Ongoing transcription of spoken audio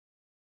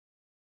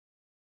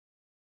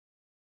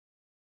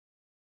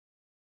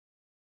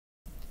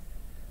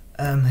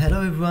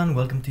Hello everyone,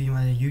 welcome to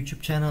my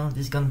YouTube channel.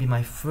 This is gonna be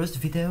my first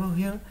video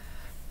here.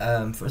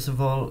 First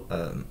of all,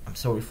 I'm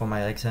sorry for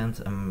my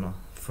accent. I'm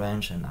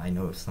French and I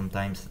know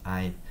sometimes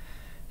I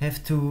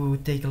have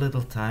to take a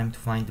little time to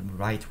find the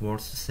right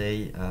words to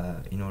say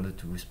in order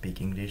to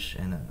speak English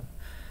and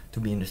to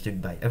be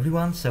understood by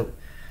everyone. So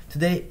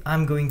today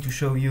I'm going to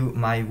show you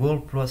my whole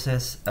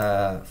process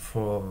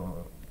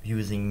for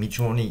using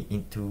Midjourney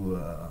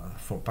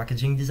for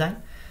packaging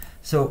design.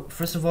 So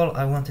first of all,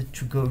 I wanted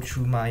to go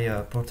through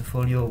my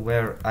portfolio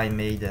where I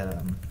made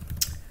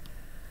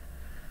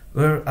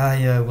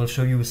will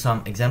show you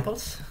some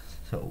examples.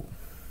 So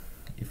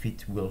if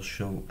it will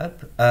show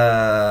up,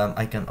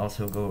 I can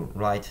also go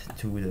right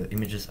to the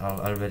images I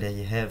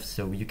already have,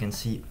 so you can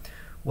see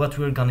what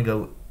we're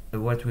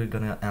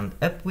gonna end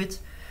up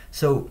with.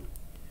 So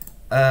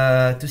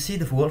to see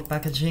the whole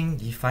packaging,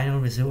 the final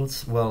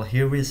results, well,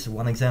 here is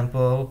one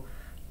example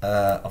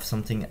of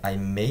something I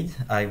made.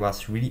 I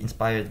was really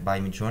inspired by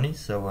Midjourney,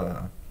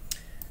 so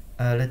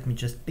let me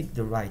just pick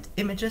the right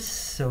images.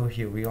 So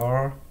here we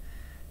are,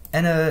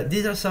 and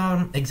these are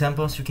some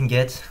examples you can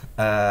get.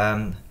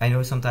 I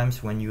know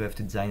sometimes when you have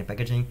to design a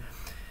packaging,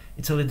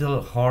 it's a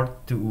little hard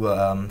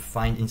to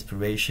find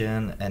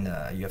inspiration, and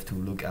you have to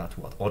look at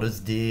what others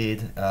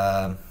did.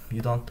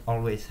 You don't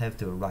always have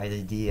the right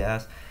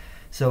ideas.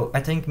 So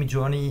I think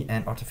Midjourney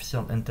and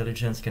artificial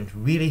intelligence can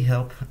really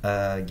help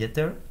get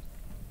there.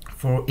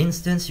 For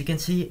instance, you can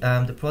see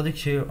the product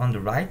here on the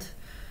right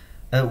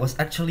was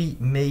actually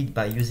made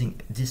by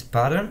using this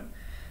pattern,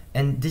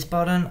 and this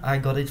pattern I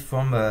got it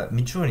from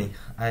Midjourney.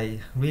 I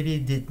really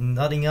did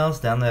nothing else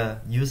than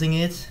using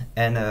it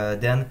and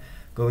then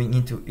going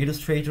into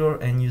Illustrator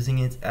and using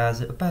it as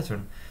a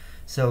pattern.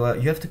 So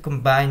you have to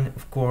combine,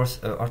 of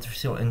course,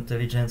 artificial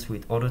intelligence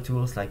with other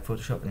tools like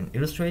Photoshop and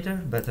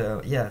Illustrator,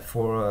 but yeah,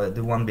 for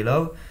the one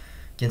below,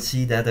 you can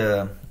see that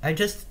I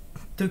just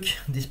took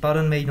this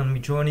pattern made on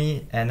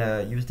Midjourney and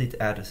used it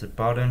as a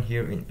pattern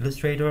here in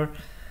Illustrator.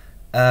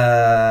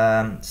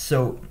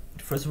 So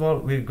first of all,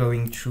 we're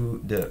going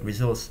through the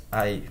results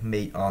I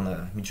made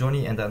on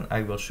Midjourney, and then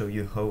I will show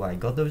you how I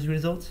got those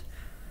results.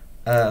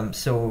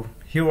 So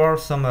here are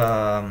some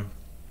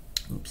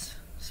oops,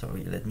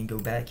 sorry, let me go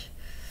back.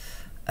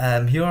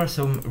 Here are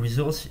some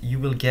results you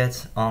will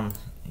get in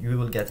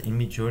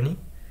Midjourney.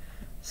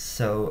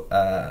 So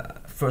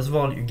first of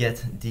all, you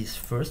get these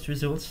first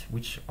results,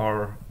 which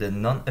are the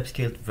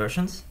non-upscaled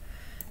versions,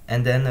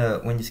 and then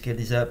when you scale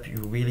this up, you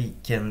really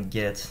can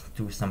get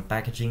to some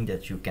packaging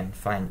that you can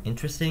find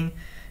interesting.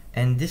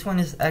 And this one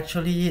is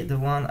actually the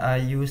one I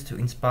used to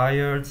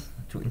inspire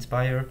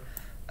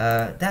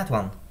that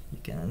one. You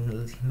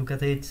can look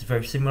at it, it's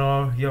very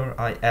similar. Here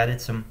I added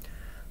some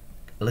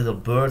little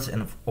birds,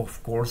 and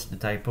of course the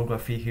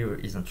typography here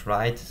isn't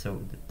right,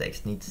 so the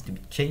text needs to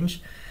be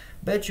changed.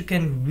 But you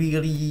can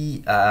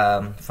really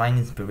find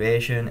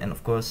inspiration, and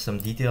of course some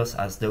details,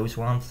 as those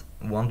ones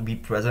won't be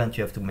present.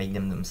 You have to make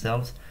them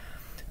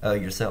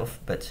yourself,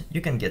 but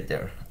you can get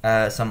there.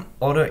 Some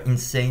other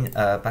insane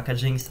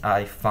packagings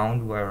I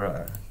found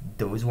were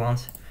those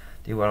ones.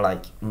 They were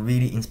like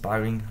really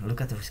inspiring.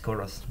 Look at those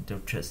colors, they're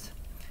just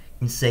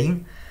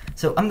insane.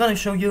 So I'm gonna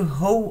show you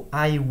how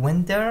I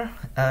went there,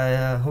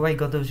 how I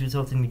got those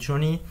results in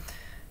Midjourney,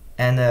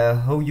 and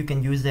how you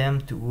can use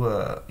them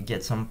to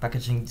get some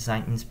packaging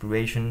design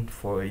inspiration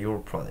for your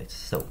products.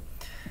 So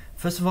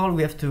first of all,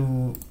 we have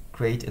to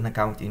create an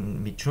account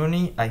in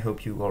Midjourney. I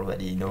hope you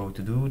already know how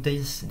to do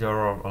this. There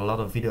are a lot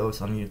of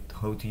videos on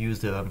how to use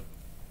the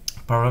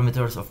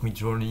parameters of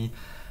Midjourney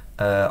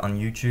on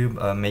YouTube.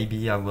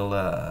 Maybe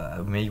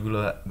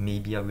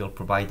I will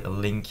provide a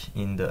link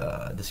in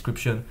the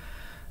description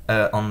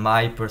on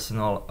my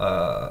personal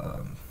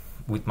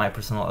with my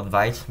personal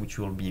advice, which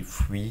will be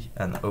free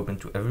and open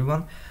to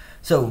everyone.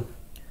 So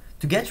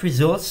to get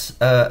results,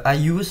 I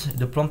use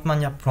the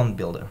PromptMania prompt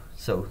builder.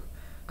 So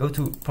go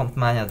to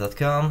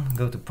promptmania.com,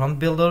 go to prompt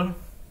builder,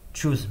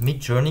 choose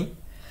Midjourney,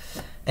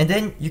 and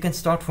then you can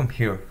start from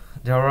here.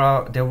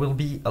 There will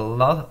be a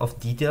lot of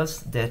details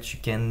that you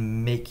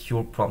can make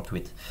your prompt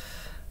with.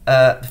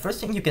 The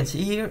first thing you can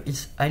see here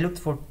is I looked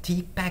for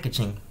T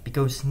packaging,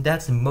 because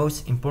that's the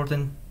most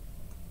important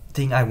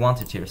thing I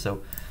wanted here.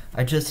 So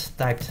I just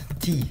typed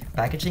T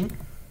packaging,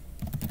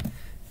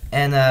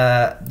 and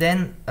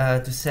then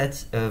to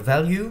set a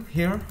value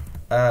here,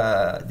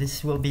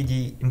 this will be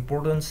the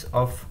importance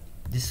of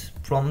this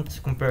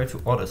prompt compared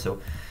to others. So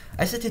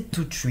I set it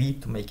to 3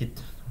 to make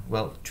it,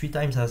 well, 3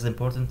 times as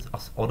important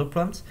as other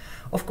prompts.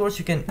 Of course,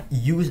 you can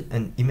use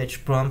an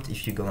image prompt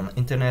if you go on the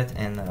internet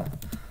and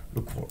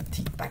look for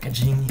T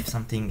packaging. If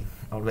something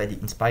already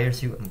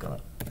inspires you, I'm gonna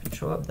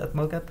show up that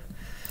mockup.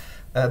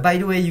 By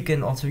the way, you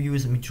can also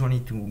use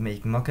Midjourney to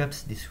make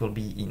mockups. This will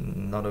be in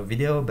another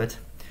video, but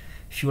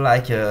if you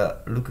like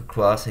look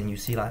across and you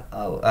see like,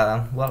 oh,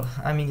 well,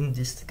 I'm in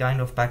this kind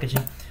of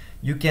packaging,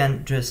 you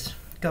can just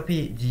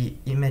copy the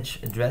image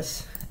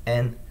address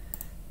and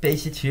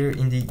paste it here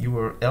in the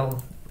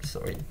URL,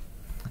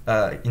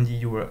 in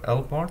the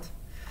URL part.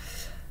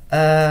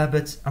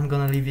 but I'm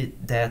gonna leave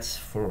it that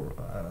for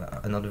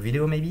another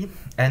video maybe.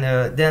 And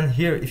then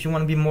here, if you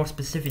want to be more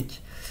specific,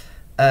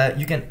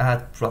 you can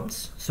add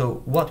prompts.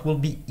 So what will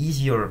be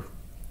easier,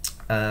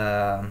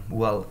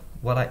 well,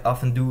 what I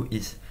often do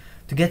is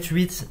to get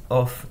rid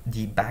of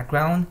the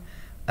background,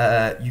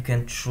 you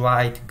can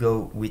try to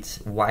go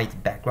with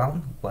white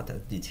background, what I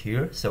did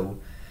here. So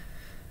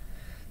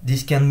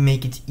this can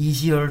make it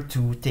easier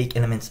to take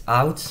elements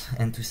out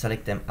and to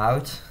select them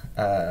out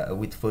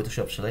with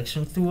Photoshop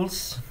selection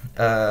tools.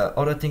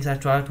 Other things I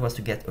tried was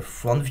to get a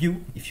front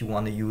view if you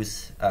want to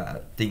use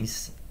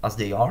things as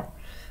they are.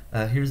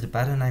 Here's the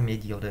pattern I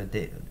made the other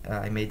day.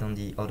 I made on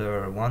the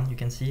other one. You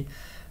can see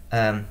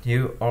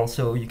here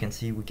also. You can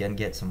see we can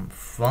get some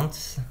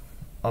fronts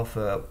of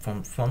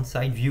from front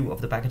side view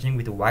of the packaging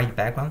with a white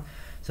background.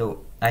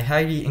 So I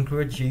highly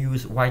encourage you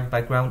use white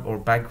background or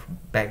black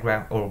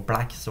background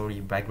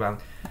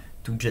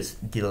to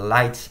just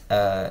delete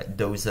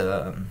those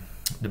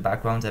the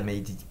backgrounds that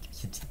made it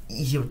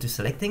easier to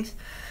select things.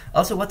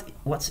 Also,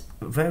 what's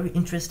very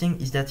interesting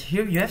is that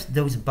here you have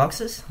those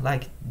boxes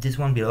like this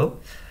one below.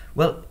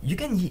 Well, you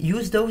can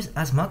use those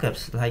as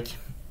mockups. Like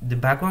the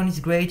background is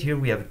great. Here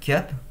we have a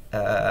cup.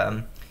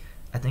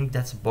 I think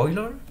that's a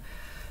boiler.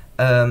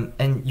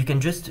 And you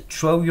can just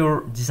throw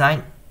your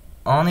design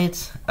on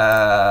it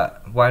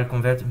while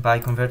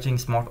converting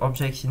smart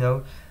objects. You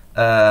know,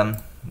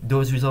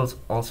 those results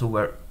also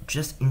were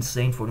just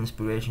insane for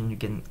inspiration. You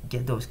can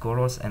get those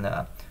colors, and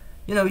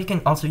you know, you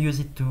can also use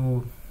it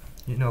to,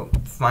 you know,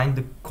 find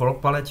the color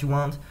palette you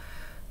want.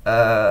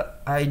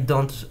 I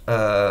don't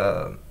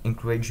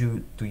encourage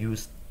you to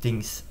use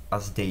things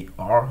as they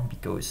are,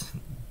 because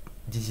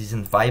this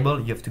isn't viable.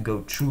 You have to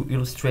go through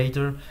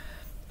Illustrator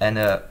and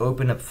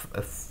open up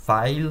a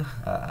file.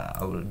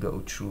 I will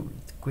go through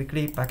it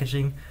quickly.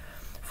 Packaging,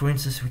 for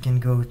instance, we can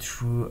go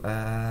through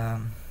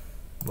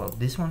well,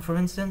 this one for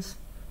instance.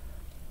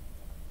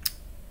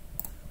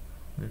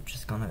 We're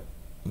just gonna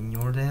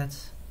ignore that.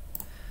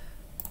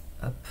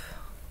 Up.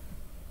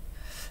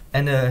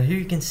 And here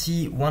you can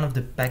see one of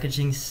the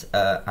packagings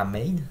I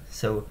made.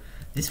 So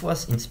this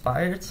was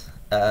inspired,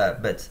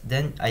 but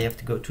then I have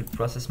to go through the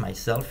process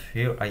myself.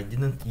 Here I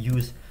didn't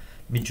use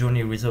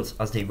Midjourney results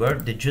as they were.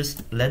 They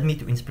just led me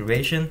to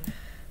inspiration,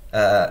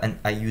 and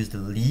I used the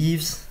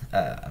leaves,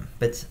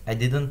 but I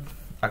didn't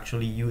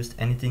actually use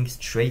anything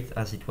straight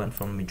as it went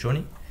from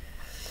Midjourney.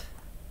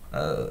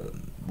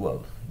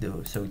 Well,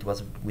 so it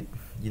was with,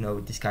 you know,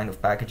 this kind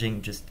of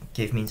packaging just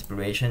gave me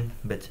inspiration.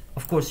 But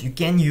of course you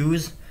can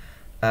use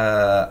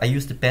I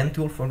used the pen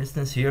tool, for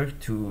instance, here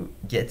to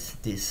get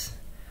this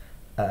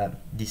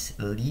these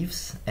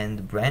leaves and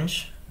the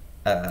branch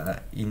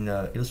in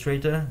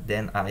Illustrator.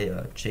 Then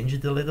I changed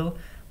it a little,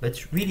 but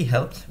it really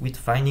helped with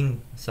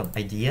finding some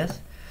ideas.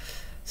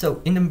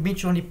 So in the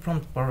Midjourney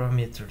prompt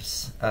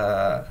parameters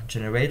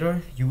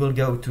generator, you will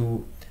go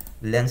to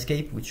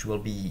landscape, which will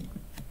be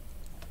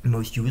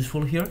most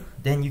useful here.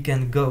 Then you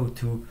can go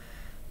to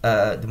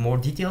the more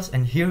details,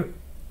 and here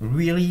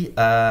really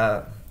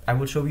I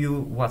will show you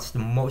what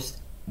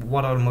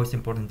are the most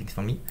important things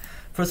for me.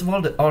 First of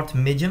all, the art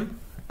medium.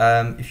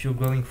 If you're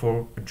going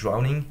for a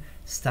drawing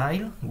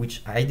style,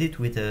 which I did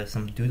with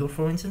some doodle,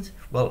 for instance,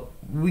 well,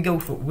 we'll go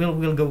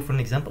for an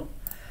example.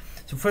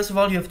 So first of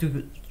all, you have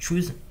to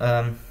choose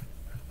an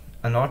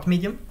art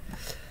medium.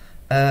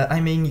 I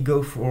mainly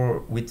go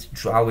with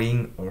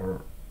drawing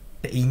or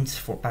paint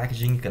for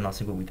packaging. You can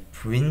also go with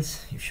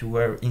print if you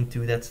were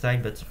into that style,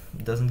 but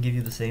it doesn't give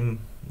you the same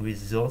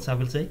results, I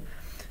will say.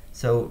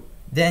 So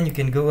then you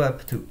can go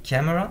up to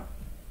camera.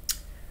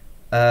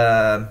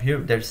 Here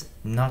there's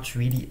not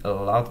really a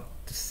lot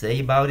to say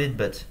about it,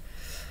 but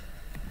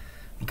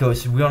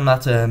because we are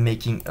not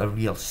making a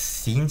real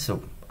scene,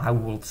 so I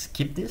will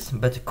skip this.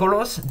 But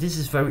colors, this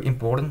is very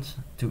important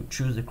to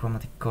choose the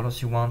chromatic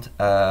colors you want.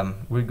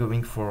 We're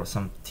going for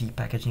some tea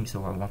packaging,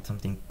 so I want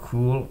something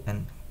cool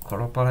and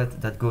color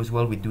palette that goes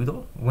well with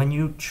doodle. When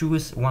you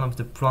choose one of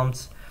the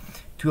prompts,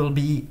 it will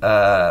be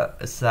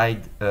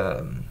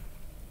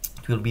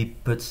it will be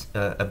put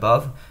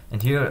above,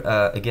 and here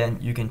again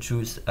you can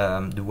choose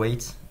the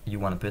weight you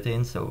want to put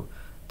in. So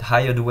the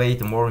higher the weight,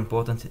 the more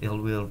important it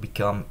will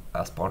become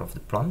as part of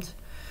the prompt.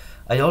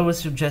 I always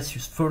suggest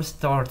you first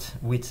start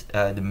with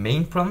the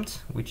main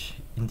prompt, which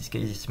in this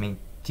case is main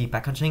tea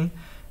packaging,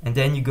 and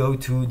then you go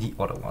to the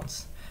other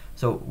ones.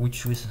 So we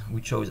chose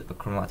a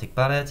chromatic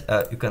palette.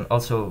 You can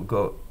also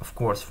go, of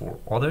course, for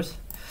others.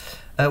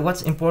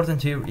 What's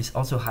important here is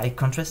also high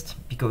contrast,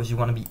 because you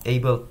want to be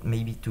able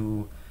maybe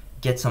to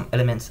get some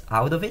elements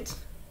out of it.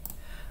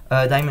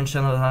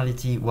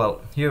 Dimensionality,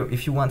 well, here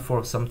if you want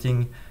for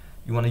something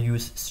you want to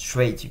use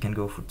straight, you can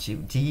go for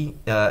 2D.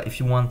 If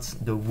you want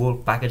the whole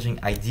packaging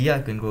idea,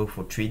 you can go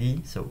for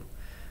 3D. So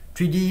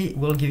 3D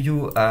will give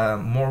you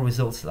more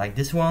results like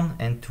this one,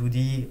 and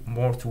 2D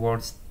more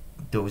towards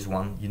those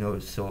one, you know,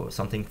 so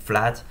something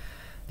flat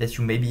that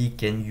you maybe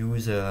can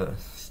use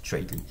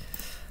straightly.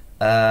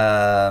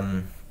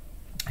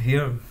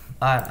 Here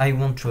I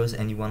won't choose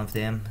any one of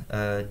them.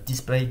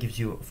 Display gives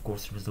you, of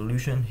course,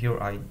 resolution. Here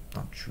I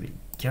don't really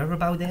care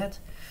about that.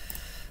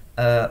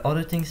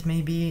 Other things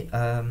maybe,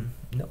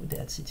 no,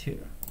 that's it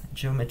here.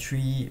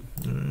 Geometry,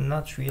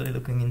 not really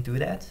looking into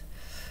that.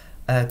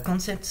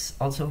 Concepts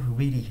also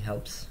really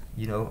helps,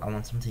 you know, I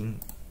want something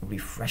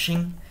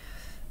refreshing.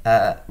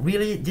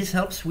 Really, this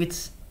helps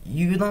with,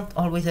 you don't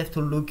always have to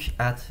look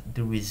at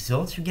the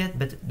results you get,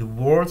 but the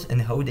words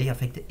and how they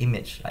affect the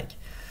image. Like,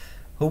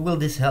 how will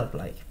this help?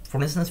 Like,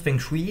 for instance, Feng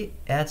Shui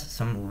adds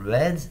some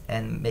red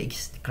and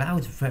makes the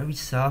clouds very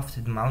soft,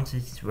 the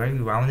mountains very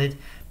rounded.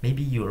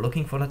 Maybe you're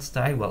looking for that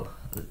style, well,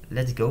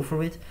 let's go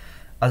for it.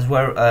 As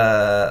well,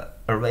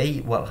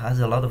 Array, well, has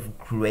a lot of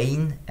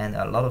grain and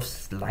a lot of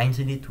lines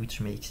in it,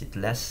 which makes it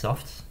less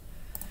soft,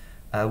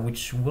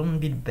 which wouldn't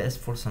be the best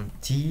for some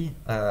tea.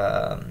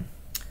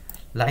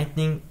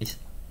 Lighting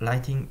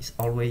is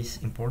always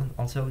important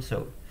also,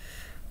 so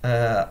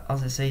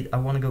as I said, I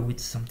want to go with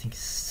something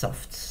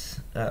soft,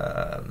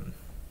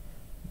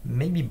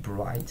 maybe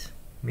bright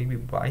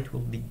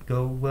will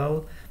go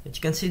well. But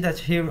you can see that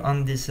here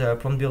on this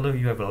prompt builder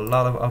you have a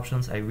lot of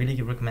options. I really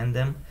recommend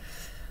them.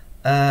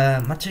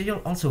 Material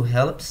also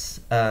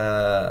helps,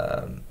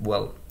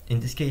 well, in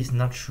this case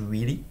not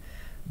really,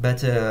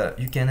 but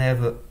you can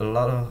have a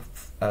lot of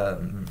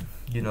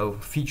you know,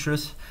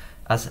 features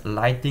as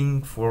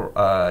lighting for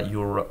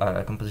your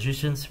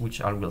compositions,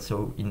 which I will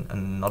show in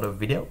another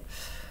video.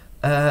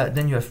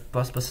 Then you have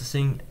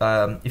post-processing.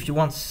 If you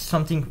want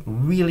something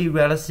really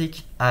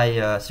realistic,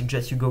 I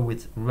suggest you go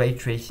with ray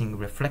tracing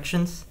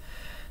reflections,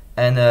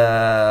 and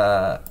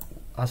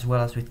as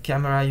well as with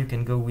camera you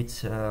can go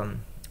with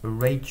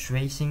ray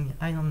tracing.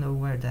 I don't know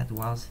where that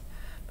was,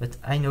 but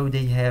I know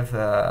they have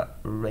a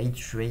ray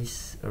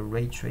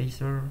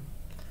tracer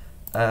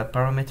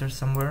parameter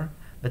somewhere.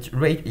 But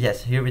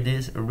yes, here it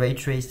is. Ray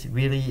trace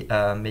really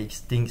makes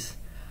things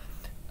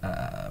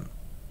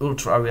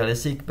ultra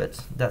realistic,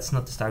 but that's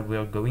not the style we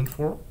are going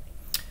for.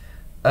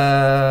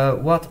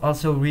 What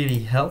also really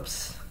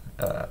helps,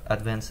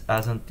 Advanced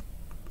hasn't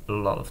a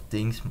lot of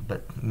things,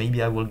 but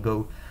maybe I will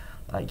go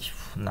like,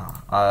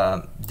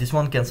 nah, this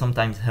one can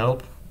sometimes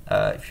help.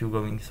 If you're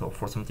going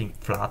for something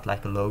flat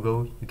like a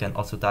logo, you can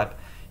also type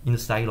in the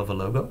style of a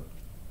logo.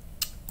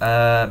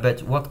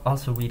 But what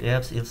also really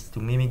helps is to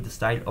mimic the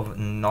style of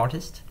an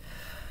artist.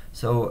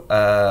 So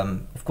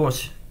of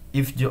course,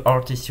 if the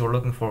artist you're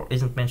looking for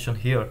isn't mentioned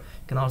here,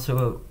 you can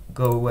also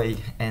go away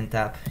and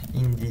tap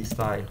in the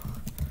style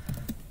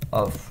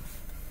of,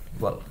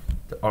 well,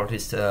 the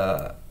artist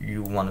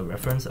you want a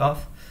reference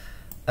of.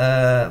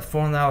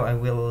 For now I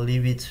will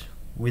leave it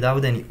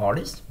without any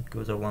artist,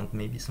 because I want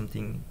maybe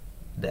something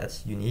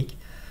that's unique.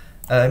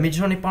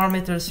 Midjourney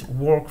parameters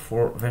work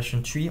for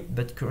version 3,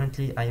 but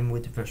currently I am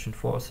with version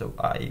 4, so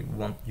I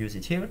won't use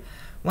it here.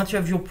 Once you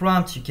have your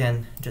prompt, you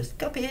can just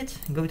copy it,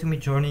 go to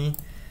Midjourney,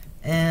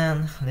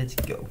 and let's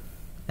go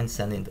and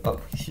send it. Oh,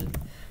 excuse me.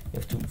 You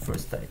have to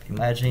first type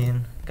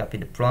imagine, copy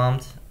the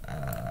prompt.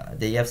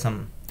 They have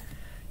some,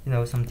 you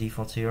know, some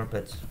defaults here,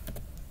 but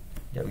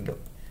there we go.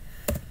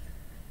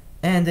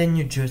 And then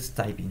you just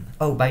type in.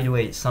 Oh, by the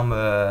way,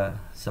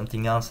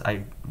 something else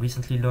I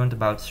recently learned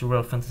about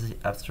surreal fantasy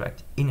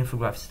abstract in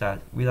infographic style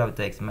without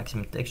text.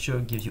 Maximum texture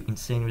gives you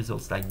insane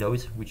results like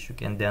those, which you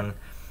can then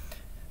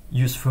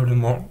use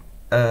furthermore.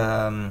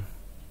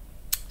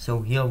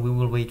 So here we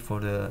will wait for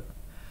the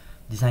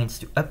designs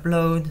to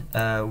upload,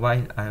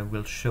 while I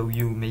will show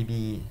you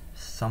maybe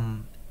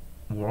some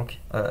work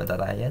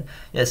that I had.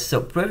 Yes, so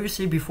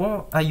previously,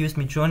 before I used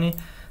Midjourney,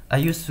 I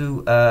used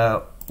to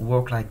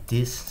work like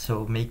this,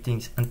 so make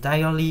things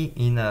entirely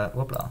in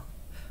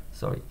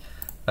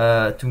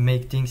to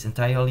make things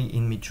entirely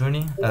in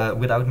Midjourney,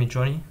 without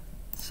Midjourney.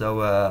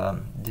 So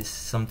this is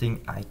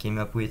something I came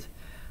up with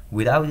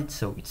without it,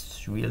 so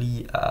it's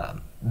really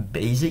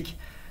basic.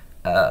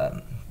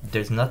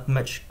 There's not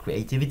much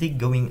creativity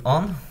going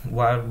on,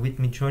 while with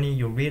Midjourney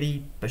you're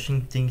really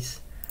pushing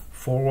things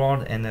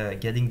forward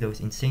and getting those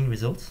insane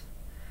results.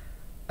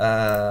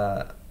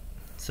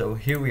 So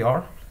here we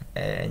are,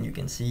 and you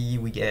can see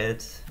we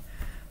get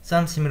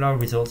some similar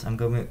results. I'm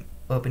going to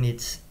open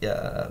it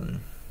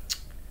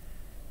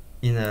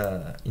in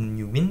a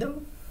new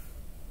window,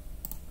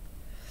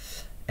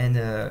 and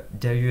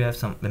there you have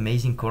some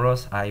amazing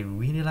colors. I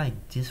really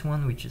like this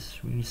one, which is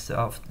really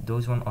soft.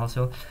 Those one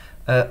also.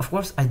 Of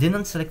course, I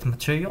didn't select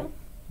material,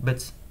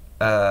 but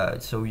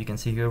so you can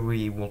see here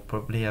we will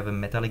probably have a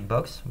metallic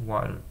box,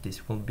 while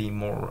this will be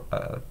more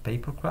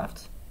paper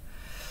craft.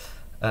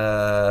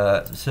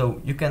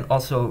 So you can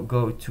also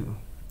go to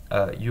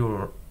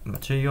your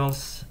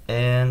materials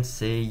and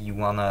say you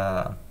want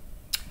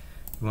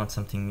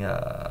something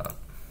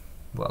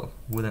well,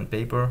 wooden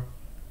paper,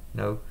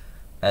 you know,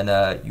 and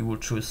you will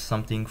choose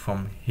something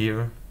from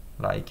here,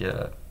 like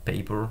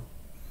paperboard,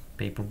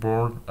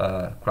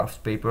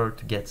 craft paper,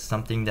 to get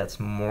something that's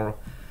more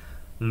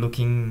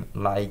looking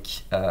like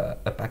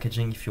a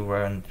packaging if you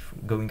weren't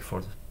going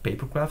for the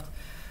paper craft.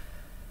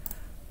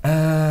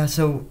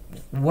 So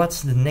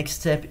what's the next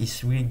step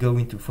is really go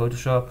into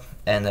Photoshop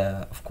and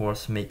of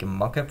course make a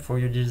mock-up for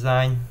your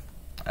design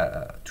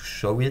to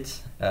show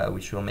it,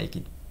 which will make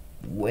it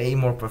way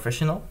more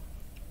professional.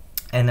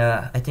 And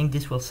I think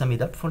this will sum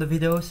it up for the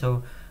video.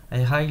 So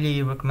I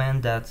highly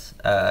recommend that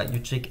you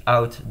check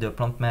out the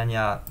Prompt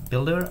Mania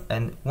builder,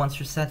 and once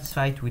you're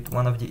satisfied with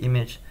one of the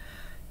images,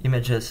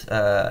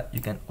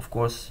 you can of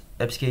course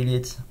upscale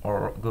it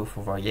or go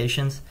for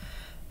variations,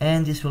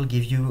 and this will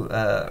give you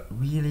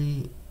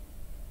really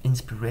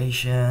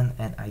inspiration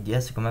and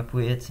ideas to come up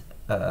with,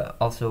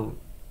 also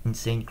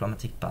insane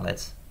chromatic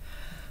palettes.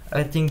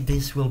 I think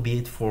this will be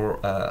it for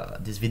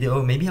this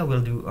video. Maybe I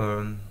will do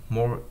a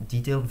more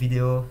detailed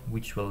video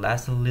which will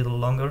last a little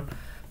longer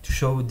to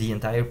show the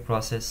entire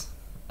process.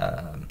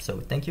 So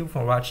thank you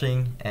for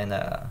watching, and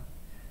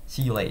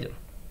see you later.